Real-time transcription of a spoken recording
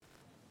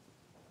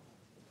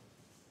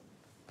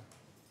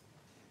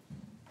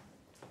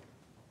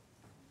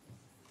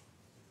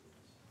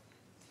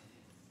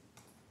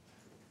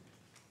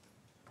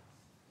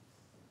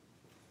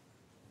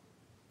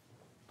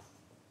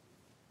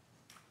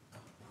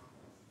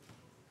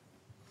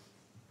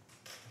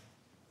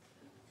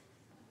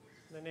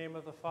the name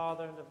of the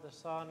Father, and of the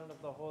Son, and of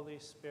the Holy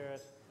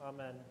Spirit.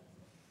 Amen.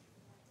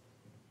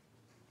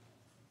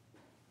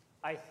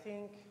 I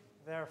think,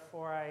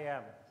 therefore I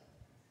am.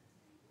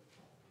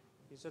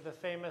 These are the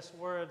famous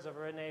words of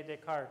René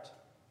Descartes,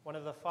 one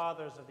of the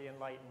fathers of the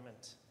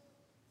Enlightenment,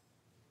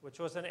 which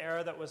was an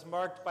era that was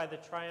marked by the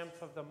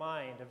triumph of the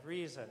mind, of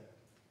reason,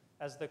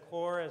 as the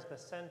core, as the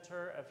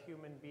center of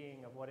human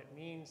being, of what it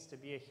means to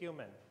be a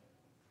human.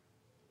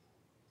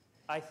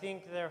 I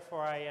think,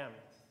 therefore I am.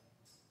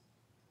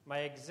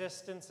 My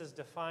existence is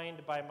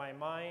defined by my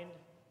mind,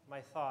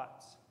 my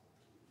thoughts.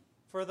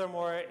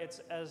 Furthermore, it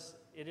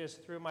is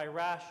through my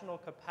rational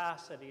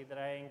capacity that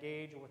I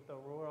engage with the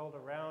world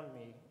around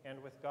me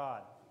and with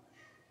God.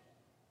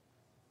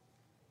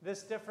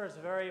 This differs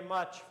very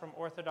much from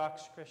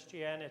Orthodox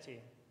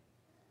Christianity,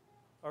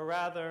 or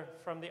rather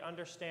from the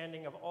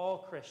understanding of all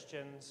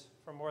Christians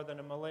for more than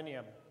a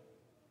millennium.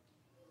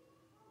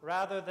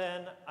 Rather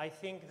than, I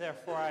think,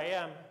 therefore I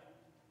am,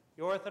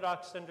 the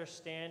Orthodox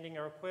understanding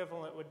or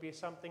equivalent would be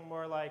something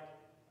more like,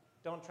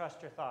 don't trust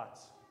your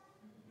thoughts.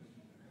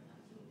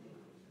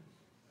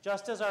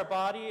 Just as our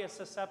body is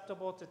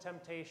susceptible to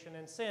temptation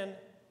and sin,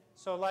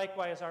 so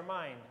likewise our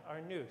mind,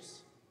 our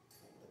nous.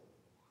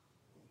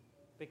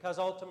 Because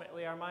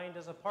ultimately our mind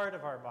is a part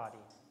of our body.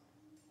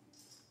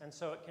 And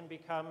so it can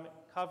become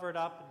covered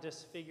up,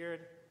 disfigured,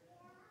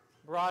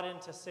 brought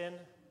into sin.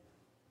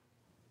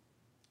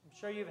 I'm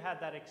sure you've had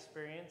that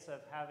experience of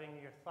having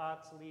your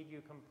thoughts lead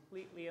you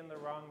completely in the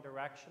wrong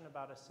direction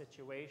about a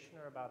situation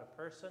or about a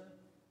person,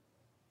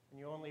 and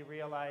you only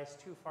realize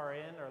too far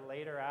in or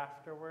later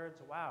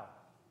afterwards, wow,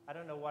 I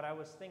don't know what I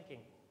was thinking.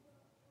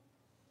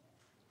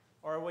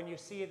 Or when you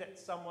see that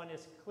someone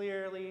is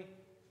clearly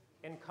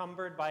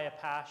encumbered by a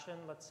passion,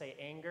 let's say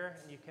anger,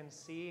 and you can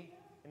see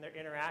in their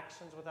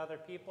interactions with other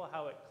people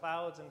how it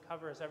clouds and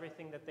covers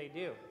everything that they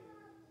do.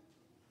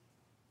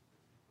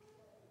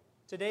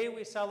 Today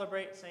we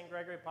celebrate St.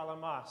 Gregory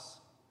Palamas,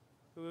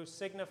 who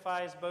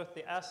signifies both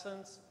the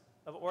essence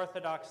of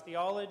Orthodox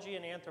theology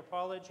and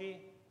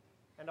anthropology,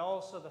 and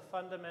also the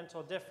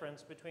fundamental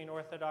difference between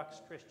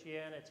Orthodox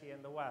Christianity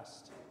and the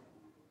West.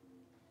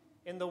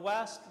 In the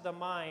West, the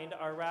mind,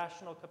 our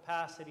rational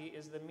capacity,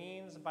 is the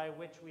means by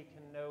which we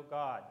can know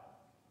God.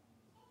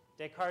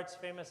 Descartes'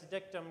 famous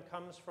dictum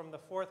comes from the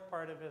fourth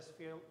part of his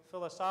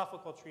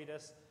philosophical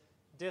treatise,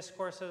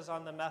 Discourses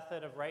on the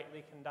Method of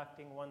Rightly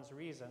Conducting One's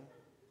Reason,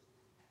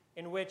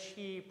 in which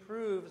he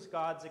proves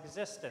God's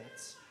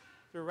existence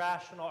through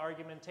rational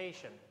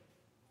argumentation.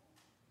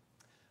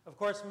 Of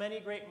course,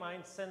 many great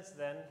minds since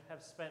then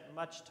have spent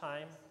much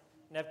time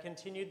and have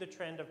continued the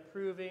trend of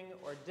proving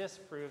or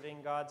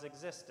disproving God's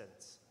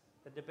existence.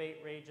 The debate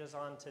rages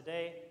on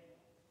today.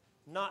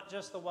 Not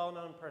just the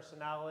well-known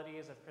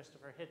personalities of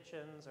Christopher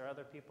Hitchens or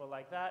other people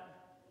like that,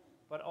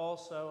 but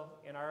also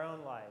in our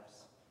own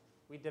lives.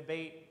 We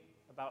debate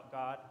about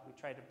God. We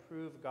try to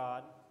prove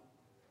God.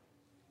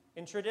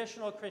 In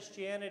traditional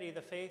Christianity,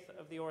 the faith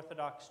of the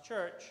Orthodox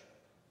Church,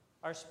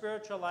 our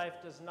spiritual life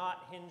does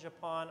not hinge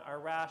upon our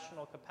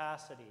rational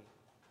capacity.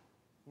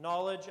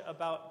 Knowledge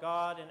about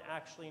God and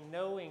actually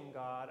knowing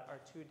God are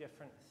two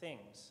different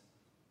things,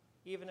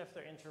 even if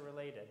they're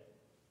interrelated.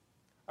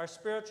 Our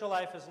spiritual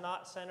life is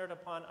not centered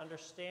upon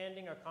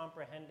understanding or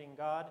comprehending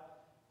God,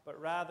 but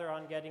rather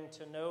on getting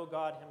to know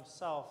God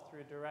himself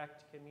through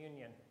direct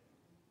communion.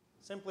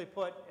 Simply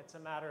put, it's a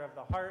matter of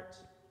the heart,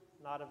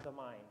 not of the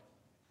mind.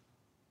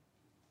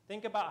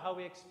 Think about how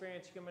we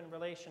experience human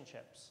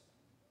relationships.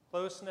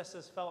 Closeness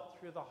is felt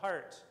through the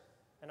heart,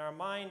 and our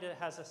mind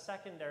has a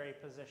secondary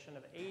position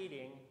of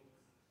aiding,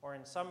 or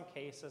in some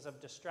cases, of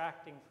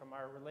distracting from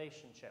our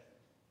relationship.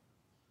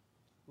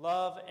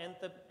 Love,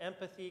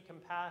 empathy,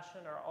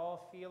 compassion are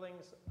all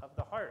feelings of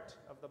the heart,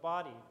 of the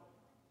body.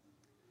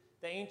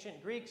 The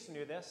ancient Greeks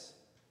knew this.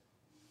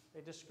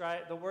 They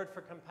describe the word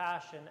for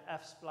compassion,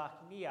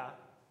 ephsplachnia,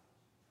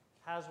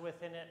 has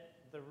within it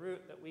the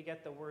root that we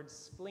get the word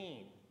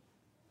spleen.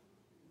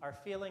 Our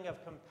feeling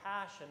of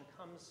compassion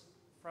comes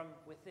from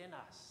within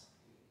us.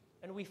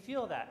 And we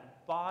feel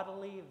that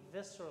bodily,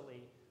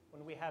 viscerally,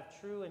 when we have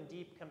true and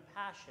deep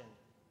compassion.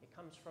 It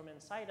comes from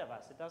inside of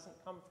us. It doesn't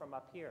come from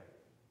up here.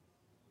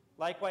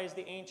 Likewise,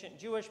 the ancient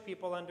Jewish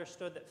people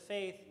understood that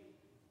faith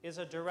is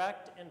a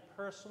direct and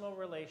personal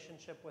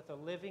relationship with a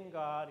living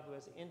God who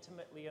is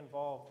intimately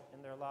involved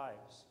in their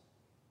lives.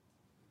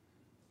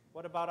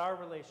 What about our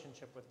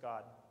relationship with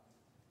God?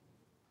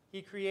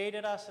 He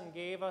created us and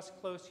gave us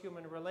close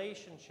human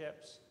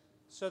relationships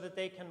so that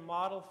they can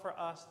model for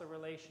us the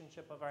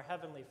relationship of our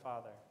Heavenly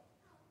Father.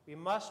 We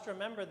must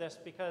remember this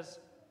because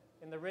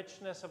in the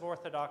richness of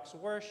Orthodox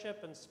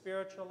worship and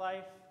spiritual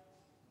life,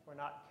 if we're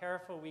not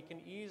careful, we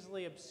can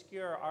easily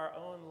obscure our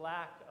own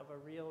lack of a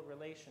real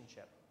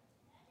relationship.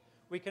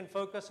 We can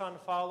focus on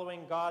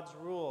following God's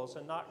rules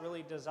and not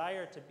really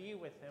desire to be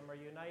with him or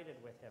united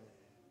with him.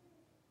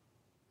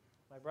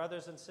 My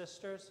brothers and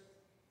sisters,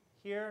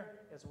 here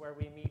is where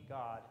we meet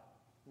God,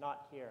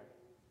 not here.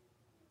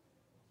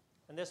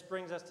 And this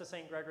brings us to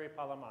St. Gregory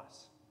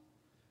Palamas.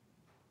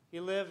 He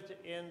lived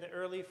in the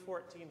early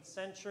 14th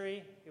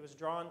century. He was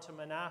drawn to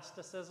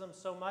monasticism,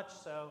 so much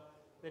so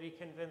that he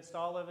convinced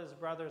all of his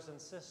brothers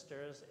and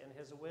sisters and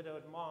his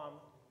widowed mom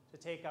to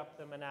take up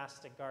the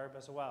monastic garb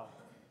as well.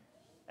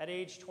 At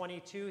age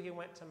 22, he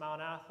went to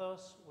Mount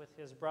Athos with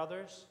his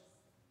brothers,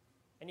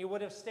 and he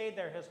would have stayed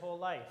there his whole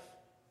life.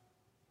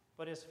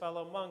 But his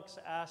fellow monks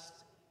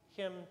asked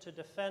him to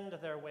defend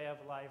their way of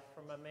life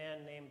from a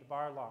man named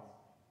Barlaam.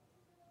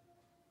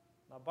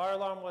 Now,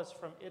 Barlaam was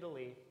from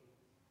Italy,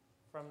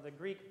 from the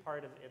Greek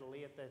part of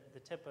Italy, at the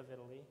tip of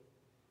Italy,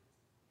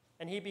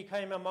 and he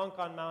became a monk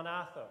on Mount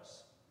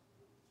Athos.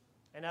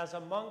 And as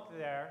a monk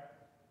there,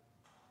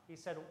 he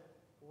said,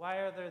 why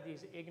are there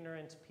these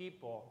ignorant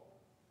people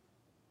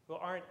who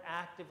aren't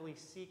actively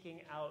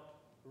seeking out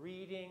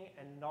reading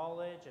and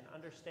knowledge and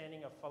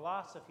understanding of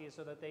philosophy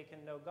so that they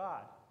can know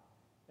God?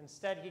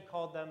 Instead, he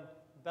called them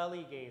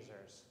belly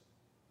gazers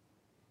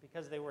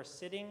because they were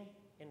sitting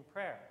in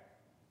prayer.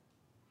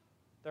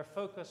 Their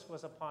focus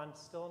was upon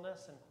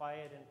stillness and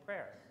quiet and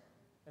prayer.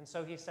 And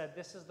so he said,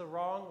 this is the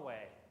wrong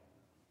way.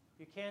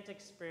 You can't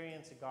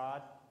experience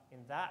God in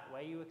that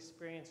way. You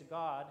experience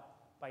God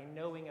by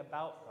knowing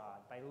about God,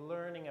 by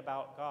learning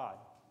about God.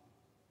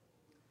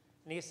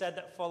 And he said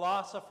that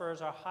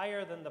philosophers are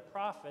higher than the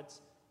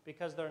prophets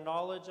because their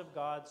knowledge of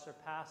God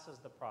surpasses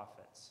the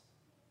prophets.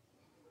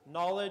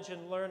 Knowledge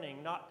and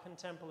learning, not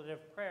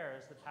contemplative prayer,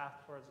 is the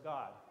path towards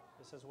God.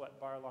 This is what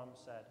Barlaam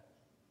said.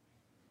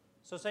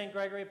 So St.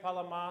 Gregory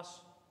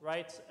Palamas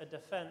writes a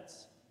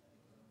defense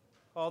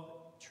called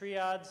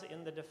Triads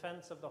in the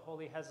Defense of the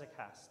Holy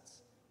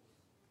Hesychasts.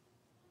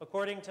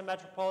 According to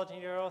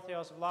Metropolitan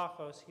Dorotheos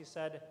Vlachos, he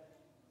said,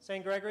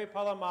 St. Gregory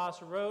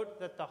Palamas wrote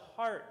that the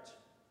heart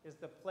is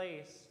the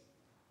place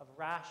of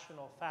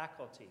rational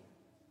faculty.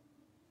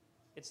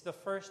 It's the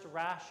first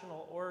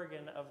rational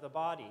organ of the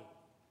body.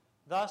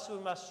 Thus, we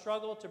must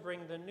struggle to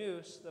bring the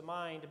nous, the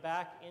mind,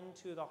 back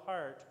into the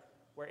heart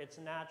where its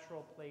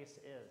natural place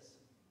is.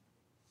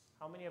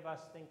 How many of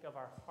us think of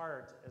our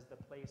heart as the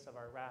place of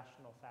our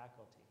rational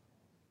faculty?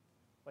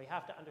 Well, you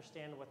have to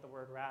understand what the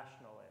word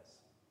rational is.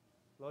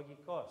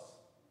 Logikos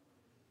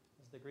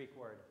is the Greek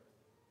word.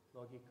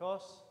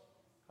 Logikos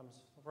comes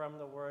from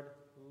the word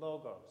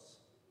logos.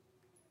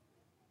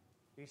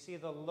 You see,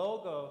 the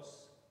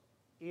logos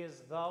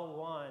is the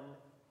one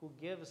who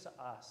gives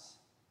us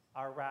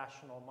our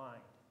rational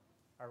mind,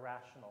 our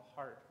rational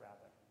heart, rather.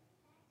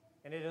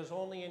 And it is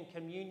only in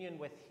communion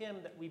with him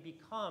that we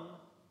become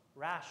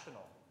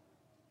rational.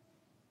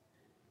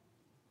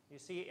 You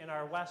see, in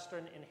our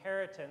Western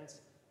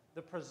inheritance,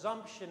 the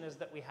presumption is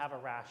that we have a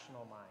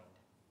rational mind.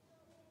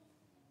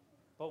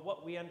 But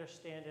what we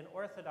understand in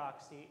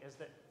Orthodoxy is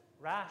that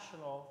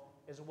rational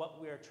is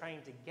what we are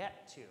trying to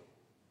get to.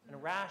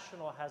 And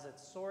rational has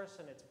its source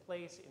and its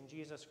place in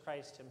Jesus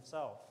Christ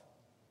himself.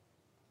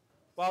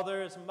 While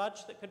there is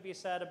much that could be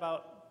said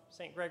about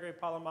St. Gregory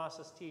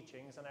Palamas'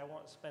 teachings, and I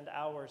won't spend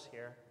hours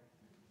here,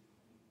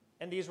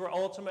 and these were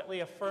ultimately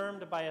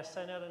affirmed by a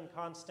synod in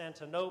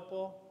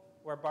Constantinople,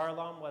 where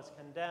Barlaam was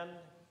condemned.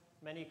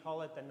 Many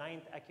call it the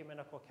Ninth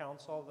Ecumenical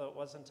Council, though it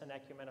wasn't an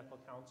ecumenical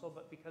council,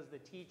 but because the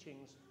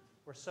teachings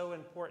were so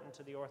important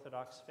to the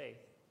Orthodox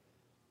faith.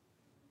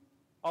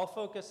 I'll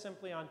focus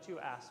simply on two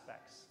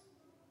aspects: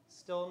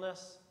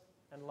 stillness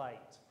and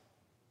light.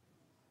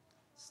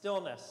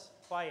 Stillness,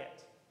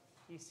 quiet,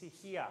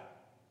 ησυχία.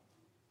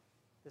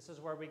 This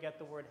is where we get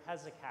the word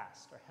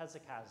hesychast or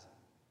hesychasm,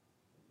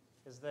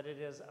 is that it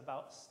is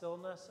about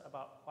stillness,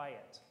 about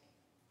quiet.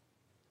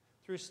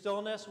 Through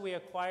stillness, we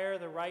acquire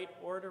the right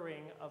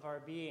ordering of our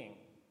being,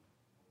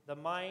 the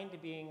mind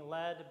being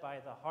led by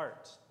the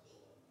heart.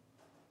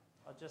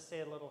 I'll just say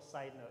a little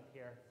side note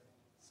here.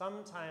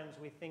 Sometimes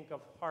we think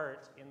of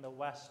heart in the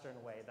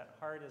Western way, that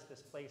heart is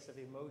this place of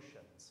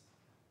emotions.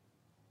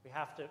 We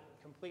have to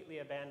completely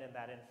abandon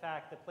that. In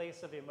fact, the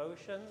place of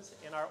emotions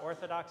in our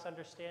Orthodox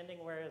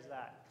understanding, where is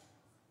that?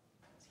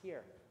 It's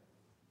here.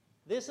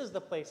 This is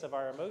the place of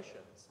our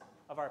emotions,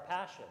 of our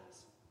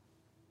passions.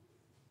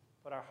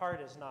 But our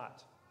heart is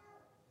not.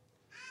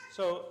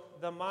 So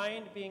the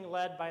mind being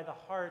led by the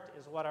heart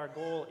is what our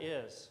goal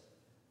is.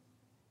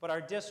 But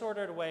our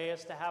disordered way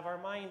is to have our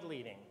mind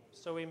leading.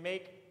 So we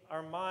make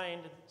our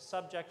mind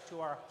subject to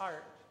our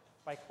heart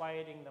by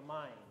quieting the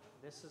mind.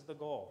 This is the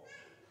goal.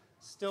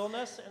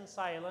 Stillness and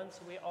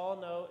silence, we all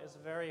know, is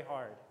very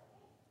hard.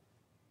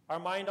 Our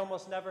mind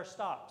almost never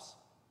stops.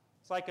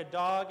 It's like a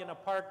dog in a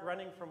park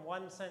running from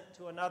one scent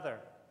to another,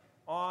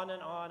 on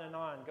and on and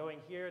on, going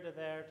here to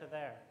there to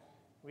there.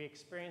 We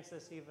experience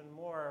this even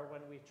more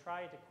when we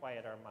try to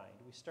quiet our mind.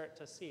 We start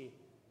to see.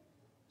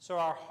 So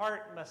our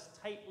heart must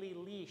tightly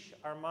leash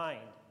our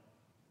mind.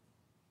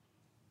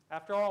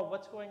 After all,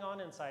 what's going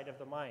on inside of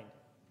the mind?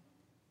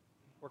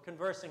 We're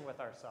conversing with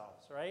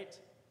ourselves, right?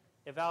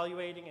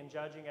 Evaluating and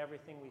judging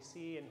everything we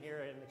see and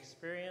hear and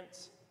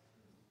experience.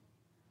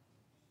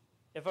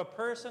 If a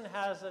person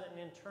has an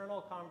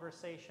internal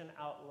conversation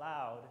out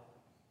loud,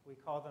 we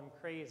call them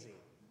crazy.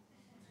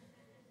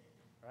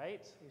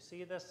 Right? You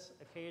see this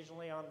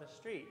occasionally on the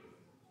street.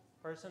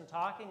 Person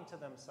talking to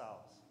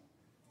themselves.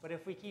 But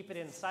if we keep it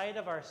inside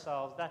of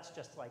ourselves, that's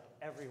just like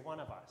every one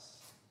of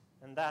us.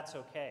 And that's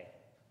okay.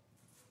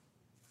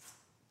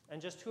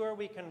 And just who are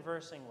we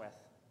conversing with?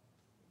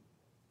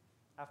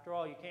 After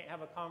all, you can't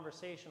have a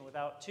conversation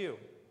without two.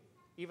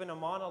 Even a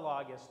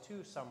monologue is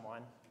to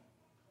someone.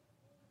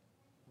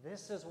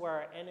 This is where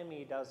our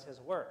enemy does his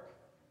work.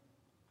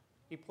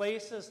 He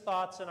places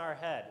thoughts in our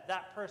head.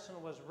 That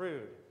person was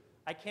rude.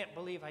 I can't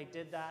believe I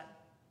did that.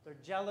 They're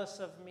jealous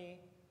of me.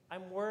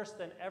 I'm worse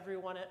than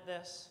everyone at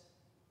this.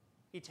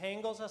 He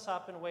tangles us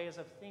up in ways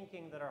of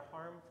thinking that are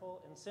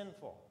harmful and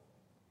sinful.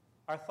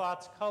 Our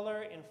thoughts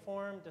color,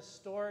 inform,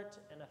 distort,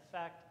 and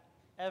affect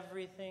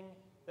everything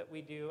that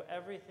we do,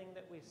 everything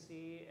that we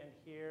see and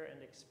hear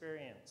and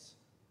experience.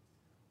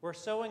 We're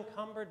so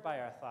encumbered by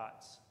our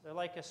thoughts. They're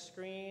like a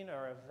screen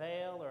or a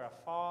veil or a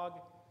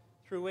fog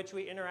through which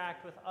we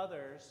interact with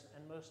others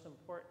and, most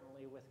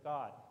importantly, with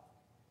God.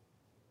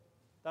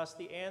 Thus,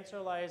 the answer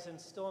lies in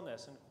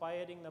stillness and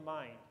quieting the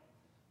mind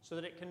so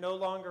that it can no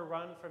longer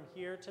run from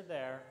here to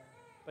there,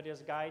 but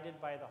is guided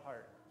by the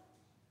heart.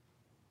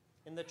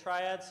 In the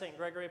Triad, St.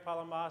 Gregory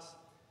Palamas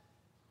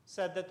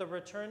said that the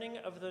returning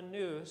of the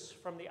nous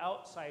from the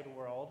outside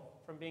world,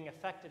 from being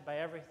affected by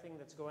everything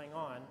that's going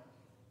on,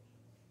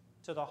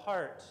 to the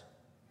heart,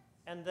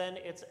 and then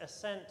its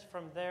ascent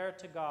from there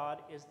to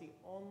God is the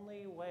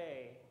only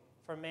way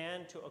for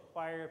man to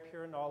acquire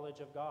pure knowledge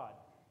of God.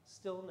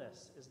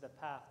 Stillness is the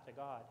path to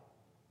God.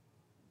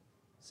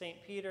 St.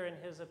 Peter in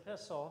his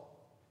epistle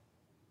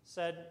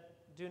said,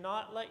 "Do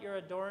not let your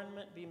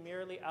adornment be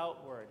merely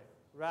outward.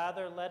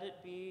 Rather, let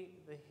it be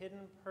the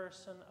hidden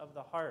person of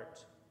the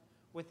heart,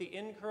 with the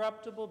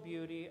incorruptible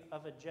beauty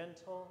of a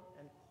gentle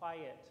and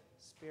quiet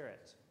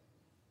spirit,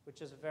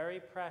 which is very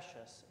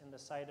precious in the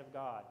sight of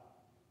God."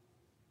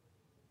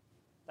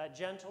 That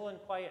gentle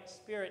and quiet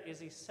spirit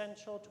is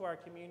essential to our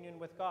communion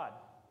with God.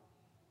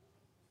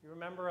 You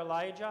remember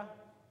Elijah,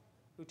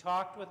 who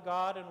talked with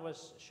God and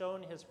was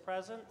shown his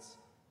presence?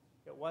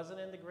 It wasn't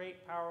in the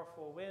great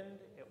powerful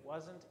wind. It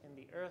wasn't in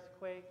the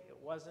earthquake. It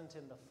wasn't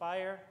in the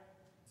fire.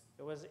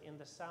 It was in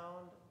the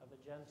sound of a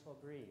gentle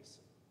breeze.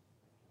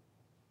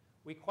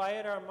 We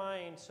quiet our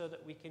mind so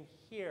that we can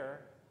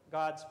hear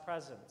God's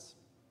presence.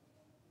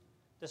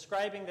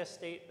 Describing this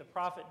state, the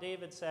prophet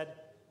David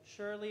said,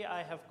 "Surely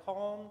I have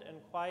calmed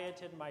and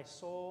quieted my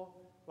soul.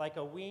 Like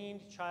a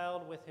weaned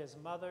child with his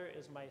mother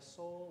is my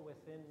soul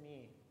within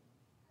me."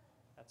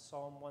 That's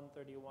Psalm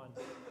 131.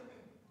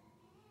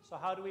 So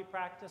how do we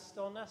practice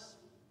stillness?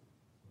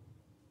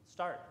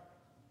 Start.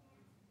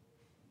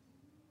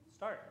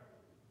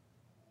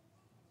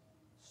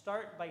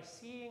 Start by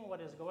seeing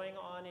what is going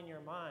on in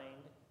your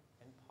mind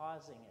and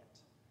pausing it,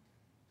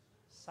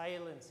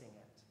 silencing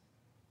it.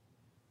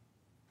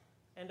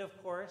 And of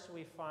course,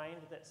 we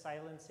find that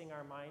silencing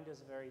our mind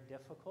is very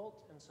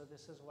difficult, and so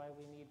this is why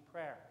we need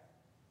prayer,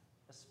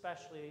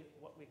 especially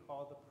what we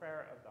call the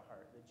prayer of the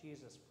heart, the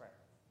Jesus prayer.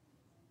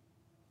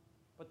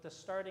 But the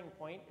starting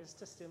point is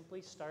to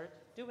simply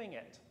start doing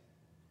it.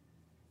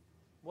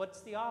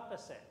 What's the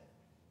opposite?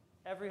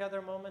 Every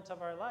other moment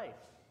of our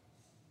life.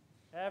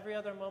 Every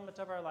other moment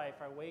of our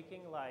life, our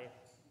waking life,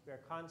 we are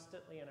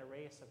constantly in a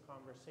race of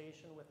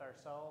conversation with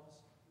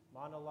ourselves,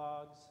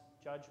 monologues,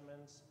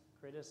 judgments,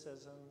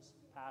 criticisms,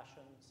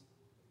 passions.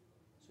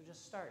 So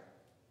just start.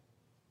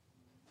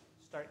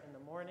 Start in the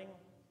morning,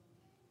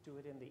 do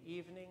it in the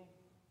evening,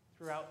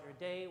 throughout your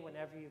day,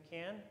 whenever you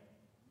can.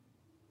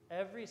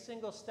 Every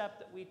single step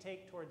that we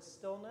take towards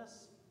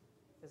stillness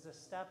is a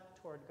step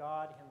toward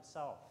God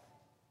himself.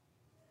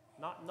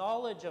 Not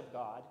knowledge of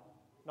God.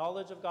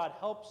 Knowledge of God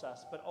helps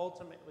us, but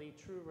ultimately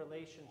true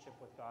relationship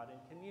with God and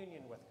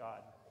communion with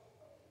God.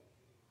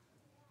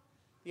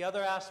 The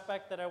other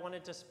aspect that I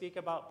wanted to speak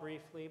about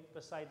briefly,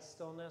 besides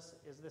stillness,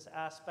 is this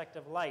aspect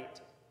of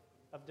light,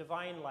 of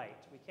divine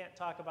light. We can't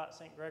talk about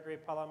St. Gregory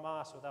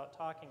Palamas without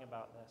talking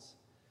about this.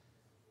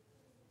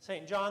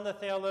 St. John the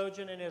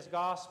theologian in his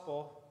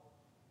gospel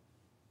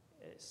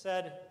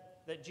said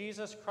that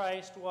Jesus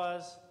Christ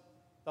was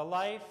the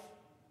life,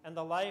 and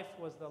the life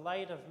was the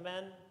light of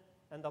men,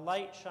 and the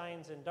light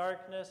shines in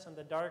darkness, and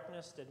the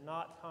darkness did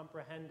not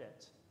comprehend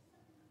it.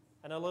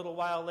 And a little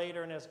while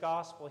later in his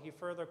gospel, he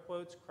further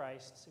quotes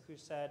Christ, who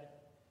said,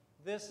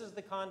 "This is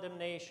the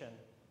condemnation,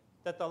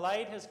 that the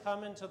light has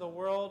come into the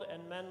world,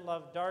 and men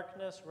love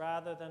darkness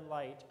rather than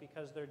light,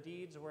 because their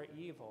deeds were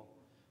evil.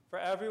 For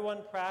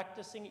everyone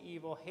practicing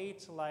evil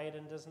hates light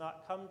and does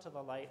not come to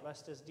the light,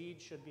 lest his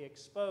deeds should be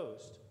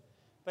exposed.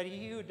 But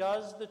he who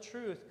does the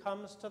truth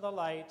comes to the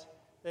light,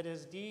 that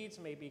his deeds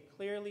may be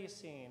clearly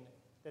seen,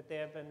 that they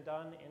have been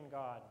done in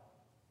God."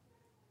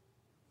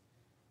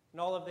 In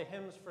all of the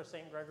hymns for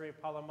St. Gregory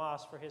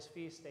Palamas for his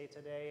feast day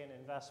today and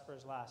in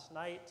Vespers last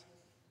night,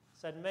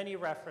 said many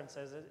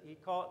references.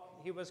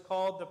 He was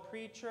called the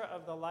preacher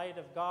of the light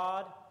of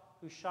God,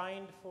 who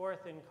shined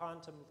forth in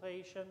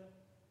contemplation.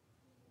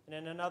 And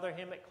in another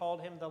hymn, it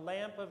called him the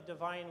lamp of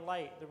divine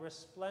light, the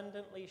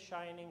resplendently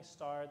shining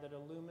star that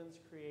illumines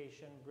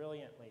creation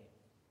brilliantly.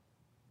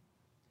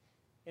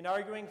 In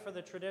arguing for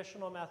the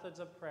traditional methods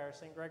of prayer,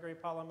 St. Gregory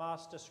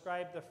Palamas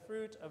described the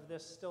fruit of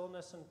this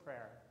stillness and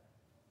prayer,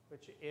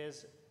 which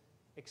is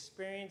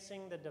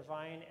experiencing the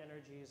divine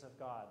energies of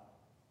God.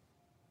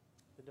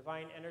 The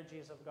divine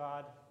energies of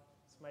God,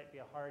 this might be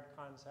a hard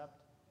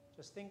concept.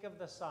 Just think of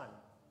the sun.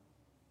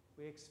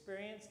 We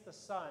experience the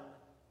sun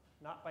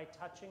not by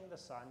touching the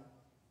sun,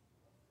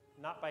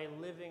 not by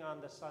living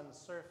on the sun's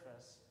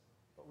surface,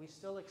 but we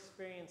still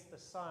experience the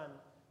sun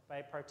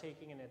by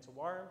partaking in its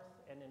warmth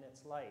and in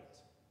its light.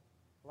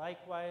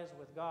 Likewise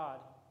with God,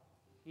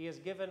 he has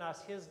given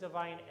us his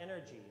divine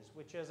energies,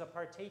 which is a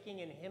partaking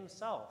in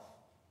himself.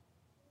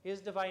 His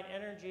divine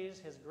energies,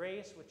 his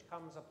grace, which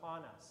comes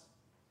upon us.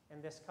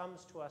 And this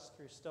comes to us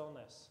through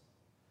stillness.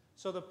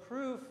 So the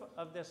proof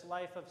of this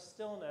life of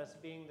stillness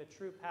being the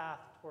true path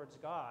towards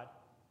God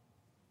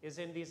is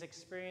in these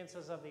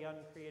experiences of the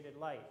uncreated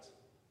light.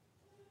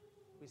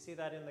 We see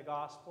that in the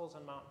Gospels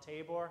on Mount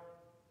Tabor,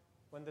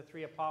 when the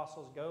three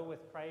apostles go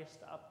with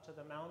Christ up to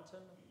the mountain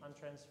on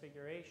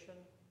Transfiguration,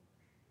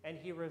 and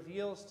he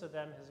reveals to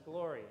them his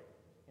glory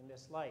in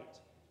this light.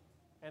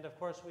 And of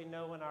course, we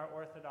know in our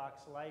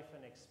Orthodox life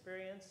and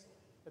experience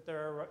that there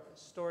are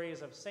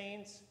stories of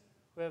saints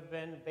who have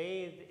been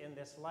bathed in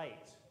this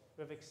light,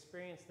 who have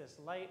experienced this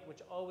light, which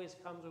always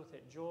comes with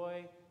it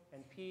joy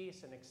and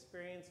peace and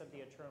experience of the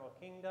eternal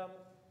kingdom,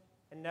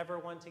 and never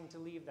wanting to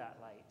leave that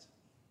light.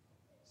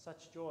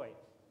 Such joy.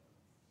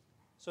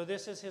 So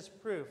this is his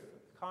proof,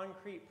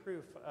 concrete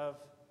proof of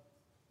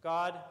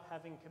God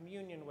having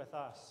communion with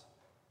us.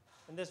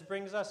 And this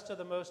brings us to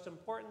the most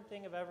important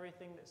thing of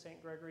everything that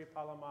St. Gregory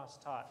Palamas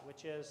taught,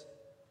 which is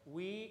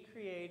we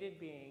created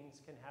beings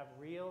can have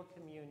real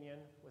communion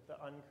with the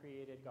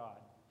uncreated God.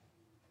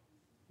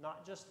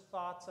 Not just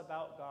thoughts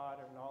about God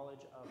or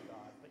knowledge of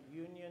God, but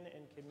union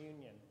and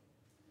communion.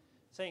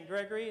 St.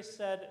 Gregory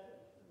said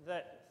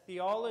that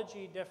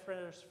theology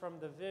differs from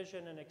the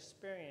vision and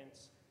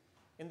experience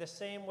in the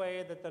same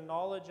way that the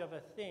knowledge of a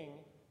thing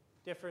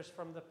differs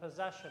from the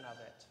possession of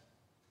it.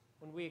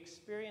 When we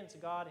experience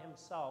God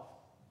himself,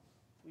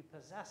 we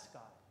possess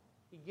God.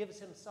 He gives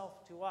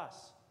himself to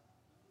us,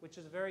 which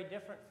is very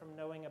different from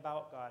knowing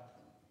about God.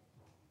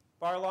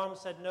 Barlaam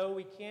said, no,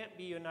 we can't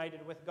be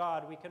united with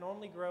God. We can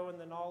only grow in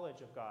the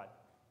knowledge of God.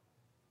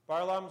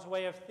 Barlaam's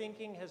way of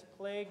thinking has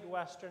plagued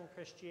Western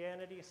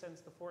Christianity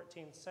since the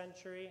 14th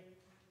century.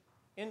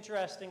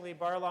 Interestingly,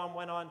 Barlaam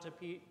went on to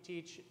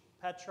teach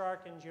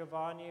Petrarch and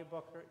Giovanni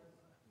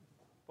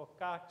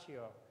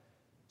Boccaccio,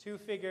 two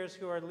figures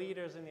who are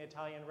leaders in the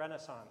Italian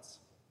Renaissance,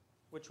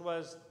 which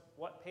was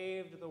what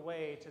paved the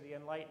way to the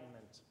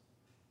Enlightenment.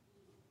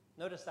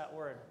 Notice that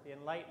word, the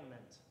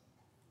Enlightenment.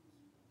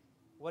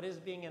 What is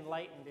being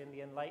enlightened in the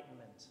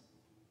Enlightenment?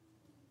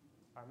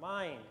 Our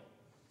mind.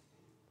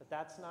 But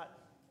that's not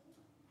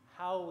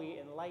how we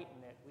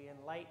enlighten it. We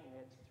enlighten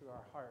it through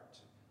our heart.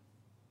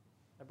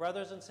 Now,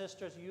 brothers and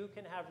sisters, you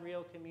can have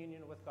real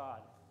communion with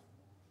God.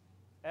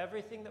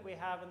 Everything that we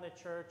have in the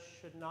church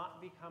should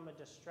not become a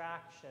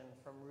distraction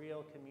from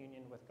real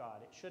communion with God.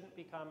 It shouldn't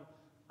become,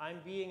 I'm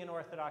being an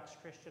Orthodox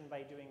Christian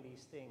by doing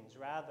these things.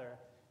 Rather,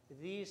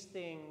 these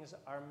things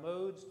are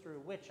modes through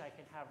which I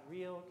can have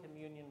real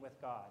communion with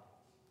God.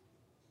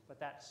 But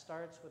that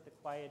starts with the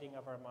quieting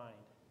of our mind.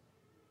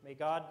 May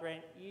God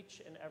grant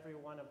each and every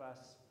one of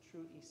us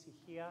true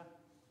ησυχία,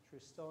 true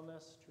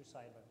stillness, true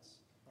silence.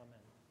 Amen.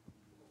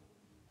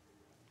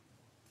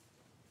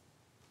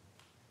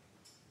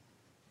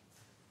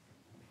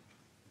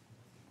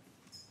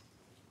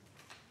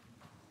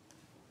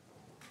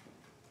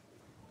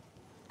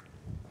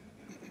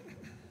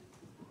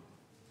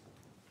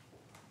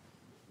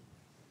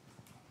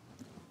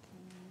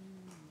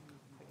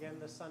 Again,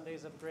 the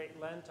Sundays of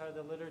Great Lent are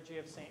the Liturgy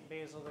of St.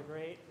 Basil the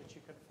Great, which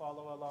you can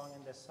follow along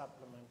in this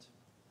supplement.